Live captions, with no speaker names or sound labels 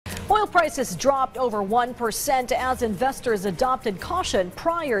Oil prices dropped over 1% as investors adopted caution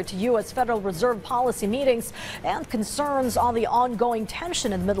prior to U.S. Federal Reserve policy meetings and concerns on the ongoing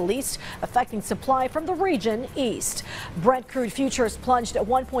tension in the Middle East affecting supply from the region east. Brent crude futures plunged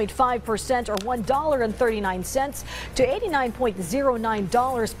 1.5% or $1.39 to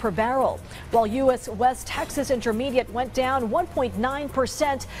 $89.09 per barrel, while U.S. West Texas Intermediate went down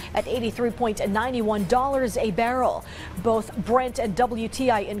 1.9% at $83.91 a barrel. Both Brent and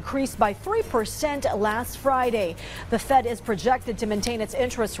WTI increased by 3% last Friday. The Fed is projected to maintain its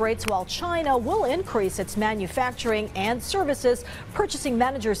interest rates while China will increase its manufacturing and services Purchasing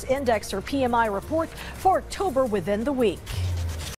Managers Index or PMI report for October within the week.